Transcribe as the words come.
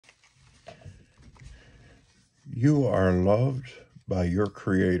You are loved by your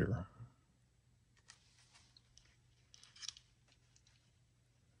Creator.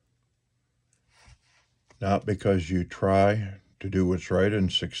 Not because you try to do what's right and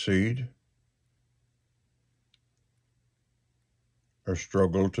succeed, or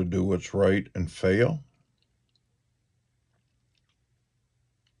struggle to do what's right and fail.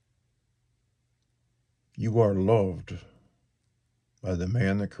 You are loved by the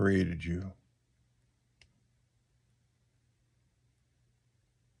man that created you.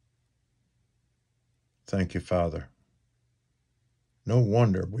 Thank you, Father. No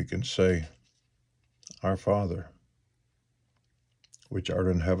wonder we can say, Our Father, which art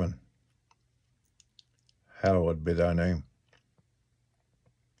in heaven, hallowed be thy name.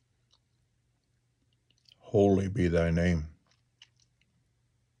 Holy be thy name.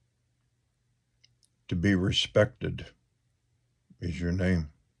 To be respected is your name.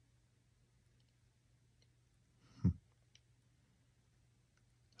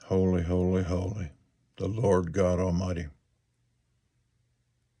 Holy, holy, holy, the Lord God Almighty. In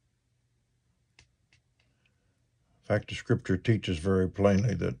fact, the scripture teaches very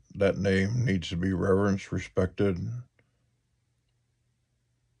plainly that that name needs to be reverenced, respected,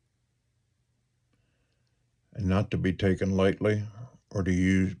 and not to be taken lightly or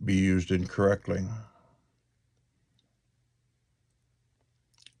to be used incorrectly.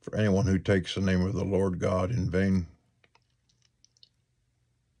 For anyone who takes the name of the Lord God in vain,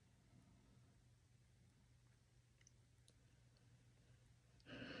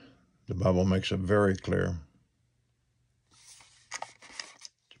 the Bible makes it very clear.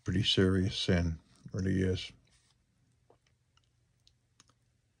 It's a pretty serious sin, it really is.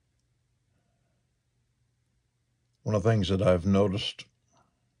 One of the things that I've noticed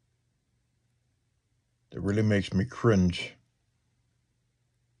that really makes me cringe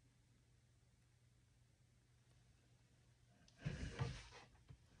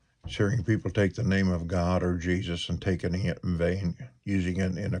is hearing people take the name of God or Jesus and taking it in vain, using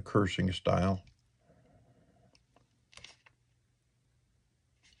it in a cursing style.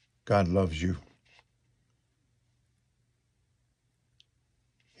 God loves you.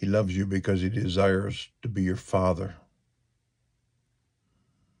 He loves you because he desires to be your Father.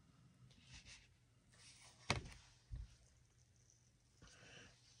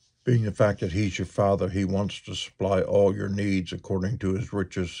 Being the fact that he's your Father, he wants to supply all your needs according to his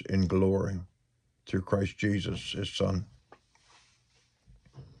riches in glory through Christ Jesus, his Son.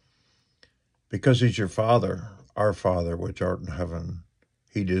 Because he's your Father, our Father which art in heaven,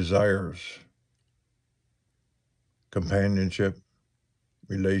 he desires companionship,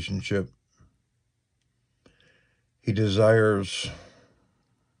 relationship. He desires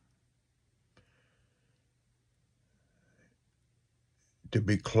to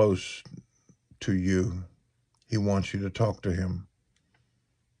be close to you. He wants you to talk to him.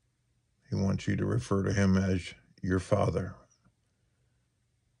 He wants you to refer to him as your Father,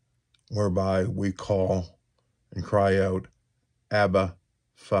 whereby we call and cry out, Abba,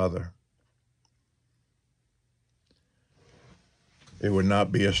 Father. It would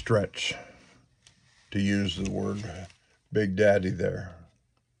not be a stretch to use the word Big Daddy there.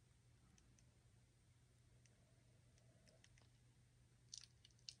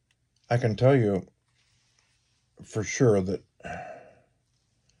 I can tell you for sure that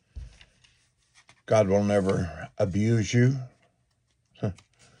God will never abuse you. He's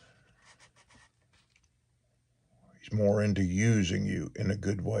more into using you in a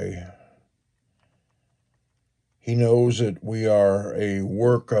good way. He knows that we are a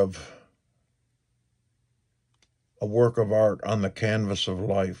work of art on the canvas of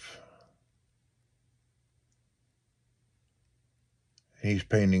life. He's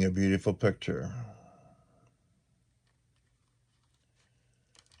painting a beautiful picture.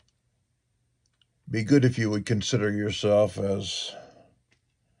 Be good if you would consider yourself as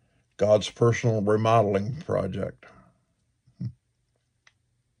God's personal remodeling project.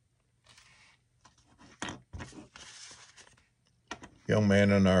 Young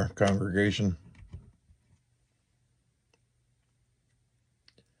man in our congregation,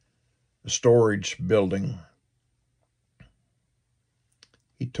 a storage building.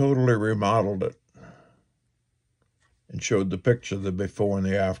 He totally remodeled it and showed the picture, the before and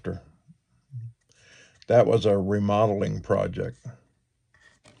the after. That was a remodeling project.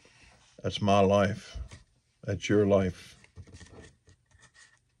 That's my life. That's your life.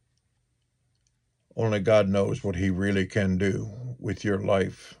 Only God knows what he really can do with your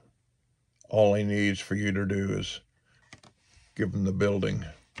life. All he needs for you to do is give him the building.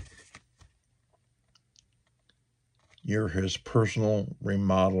 You're his personal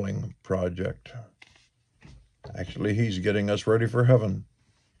remodeling project. Actually, he's getting us ready for heaven.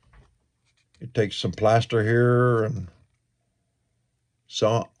 It takes some plaster here and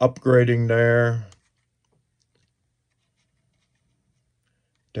some upgrading there.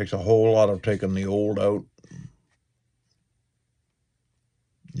 It takes a whole lot of taking the old out.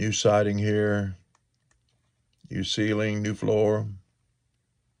 New siding here, new ceiling, new floor.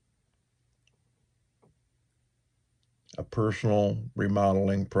 A personal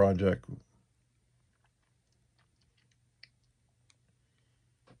remodeling project.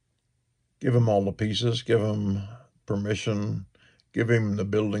 Give him all the pieces, give him permission, give him the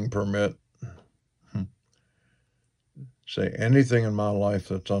building permit. Say anything in my life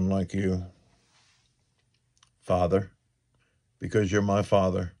that's unlike you, Father, because you're my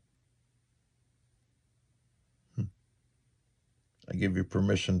Father. I give you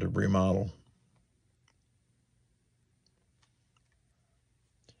permission to remodel.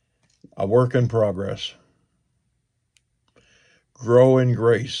 A work in progress. Grow in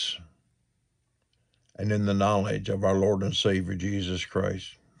grace and in the knowledge of our Lord and Savior, Jesus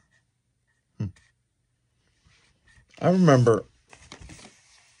Christ. I remember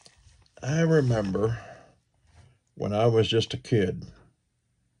when I was just a kid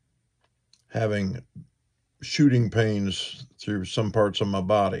having shooting pains through some parts of my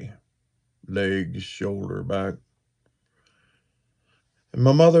body, legs, shoulder, back. And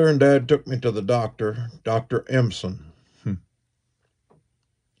my mother and dad took me to the doctor, Dr. Empson,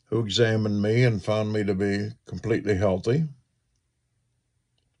 who examined me and found me to be completely healthy.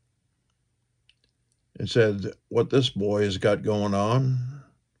 And said, what this boy has got going on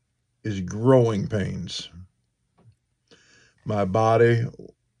is growing pains. My body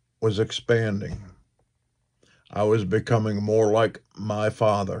was expanding. I was becoming more like my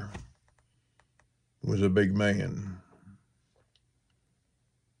father, who was a big man.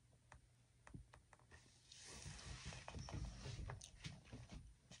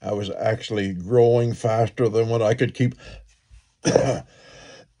 I was actually growing faster than what I could keep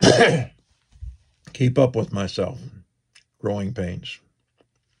up with myself. Growing pains.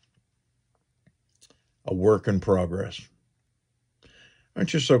 A work in progress.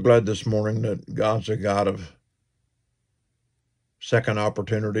 Aren't you so glad this morning that God's a God of second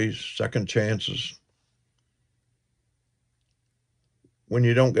opportunities, second chances? When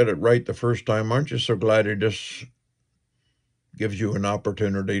you don't get it right the first time, aren't you so glad He just gives you an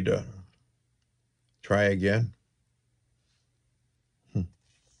opportunity to try again?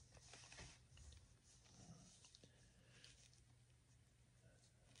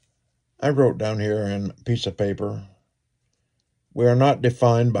 I wrote down here in a piece of paper, we are not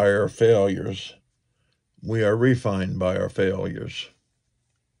defined by our failures. We are refined by our failures.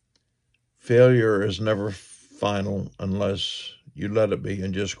 Failure is never final unless you let it be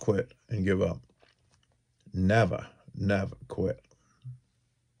and just quit and give up. Never, never quit.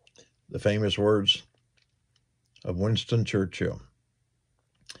 The famous words of Winston Churchill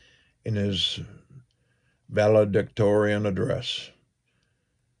in his valedictorian address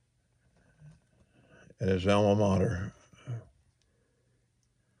at his alma mater.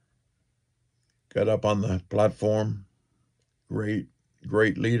 Got up on the platform, great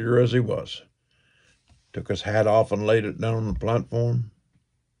leader as he was, took his hat off and laid it down on the platform,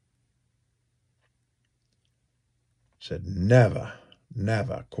 said, never,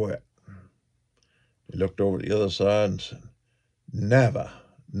 never quit. He looked over to the other side and said, never,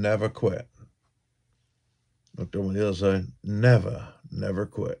 never quit. Looked over the other side, never, never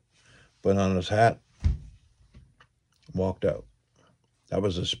quit. Put on his hat, walked out. That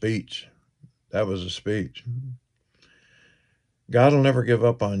was a speech. That was a speech. God will never give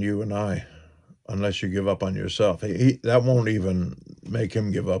up on you and I unless you give up on yourself. That won't even make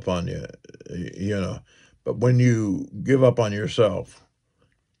him give up on you, you know. But when you give up on yourself,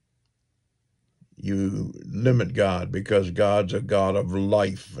 you limit God, because God's a God of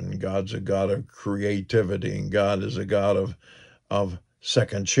life, and God's a God of creativity, and God is a God of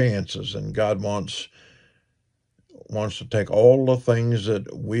second chances, and God wants to take all the things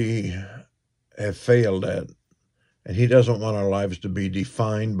that we have failed at, and he doesn't want our lives to be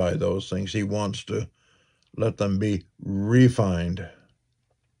defined by those things. He wants to let them be refined.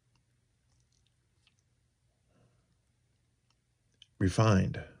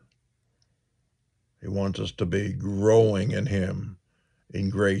 Refined. He wants us to be growing in him, in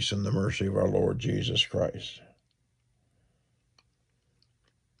grace and the mercy of our Lord Jesus Christ.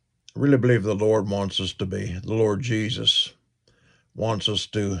 I really believe the Lord wants us to be. The Lord Jesus wants us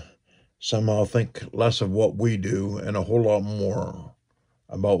to somehow think less of what we do and a whole lot more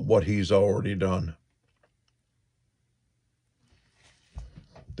about what he's already done.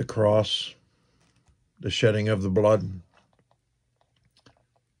 The cross, the shedding of the blood,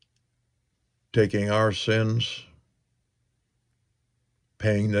 taking our sins,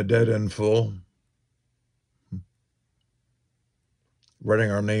 paying the debt in full, writing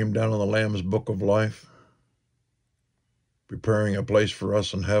our name down in the Lamb's Book of Life, preparing a place for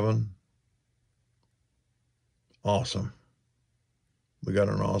us in heaven. Awesome. We got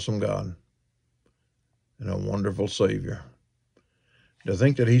an awesome God and a wonderful Savior. To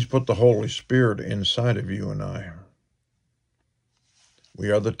think that He's put the Holy Spirit inside of you and I. We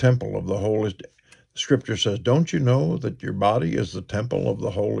are the temple of the Holy Spirit. Scripture says, don't you know that your body is the temple of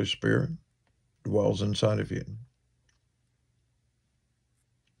the Holy Spirit? Dwells inside of you.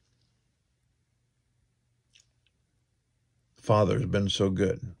 Father's been so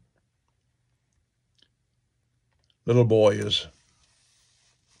good. Little boy is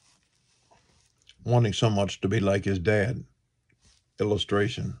wanting so much to be like his dad.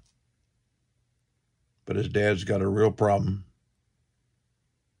 Illustration. But his dad's got a real problem.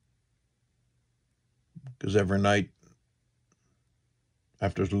 Because every night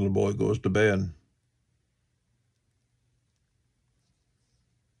after his little boy goes to bed,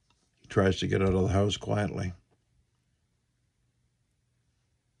 he tries to get out of the house quietly.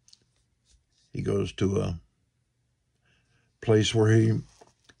 He goes to a place where he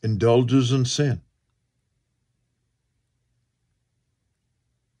indulges in sin.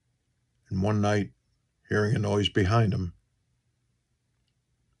 And one night, hearing a noise behind him,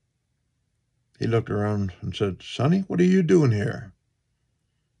 he looked around and said, "Sonny, what are you doing here?"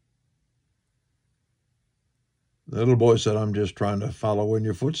 The little boy said, "I'm just trying to follow in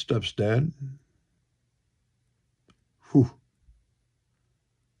your footsteps, Dad." Whew.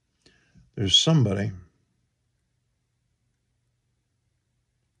 There's somebody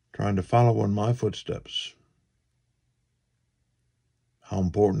trying to follow in my footsteps. How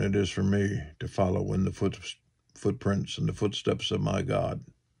important it is for me to follow in the footprints and the footsteps of my God.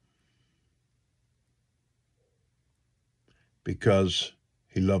 Because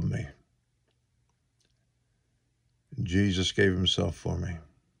He loved me. Jesus gave Himself for me.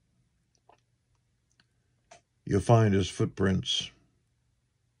 You'll find His footprints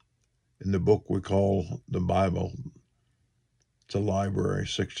in the book we call the Bible. It's a library,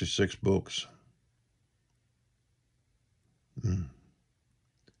 66 books.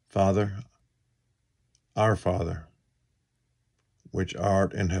 Father, our Father, which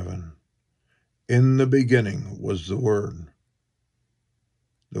art in heaven, in the beginning was the Word.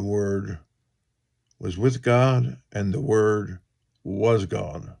 The Word was with God, and the Word was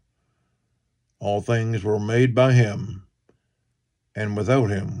God. All things were made by Him, and without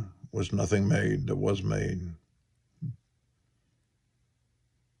Him was nothing made that was made.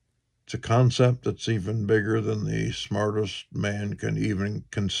 It's a concept that's even bigger than the smartest man can even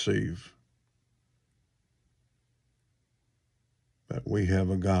conceive. But we have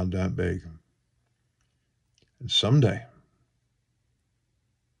a God that big. And someday,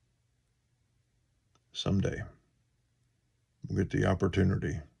 we'll get the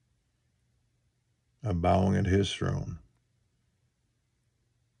opportunity of bowing at His throne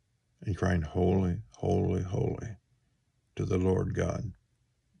and crying, "Holy, holy, holy," to the Lord God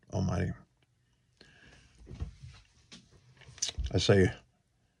Almighty. I say,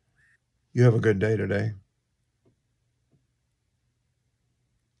 you have a good day today.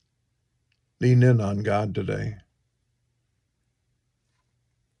 Lean in on God today.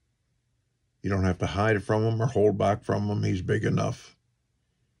 You don't have to hide from Him or hold back from Him. He's big enough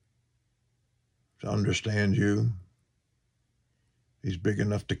to understand you. He's big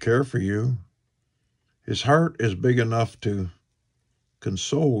enough to care for you. His heart is big enough to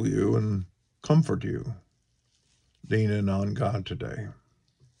console you and comfort you. Lean in on God today.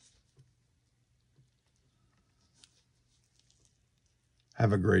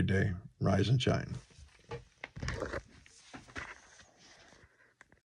 Have a great day. Rise and shine.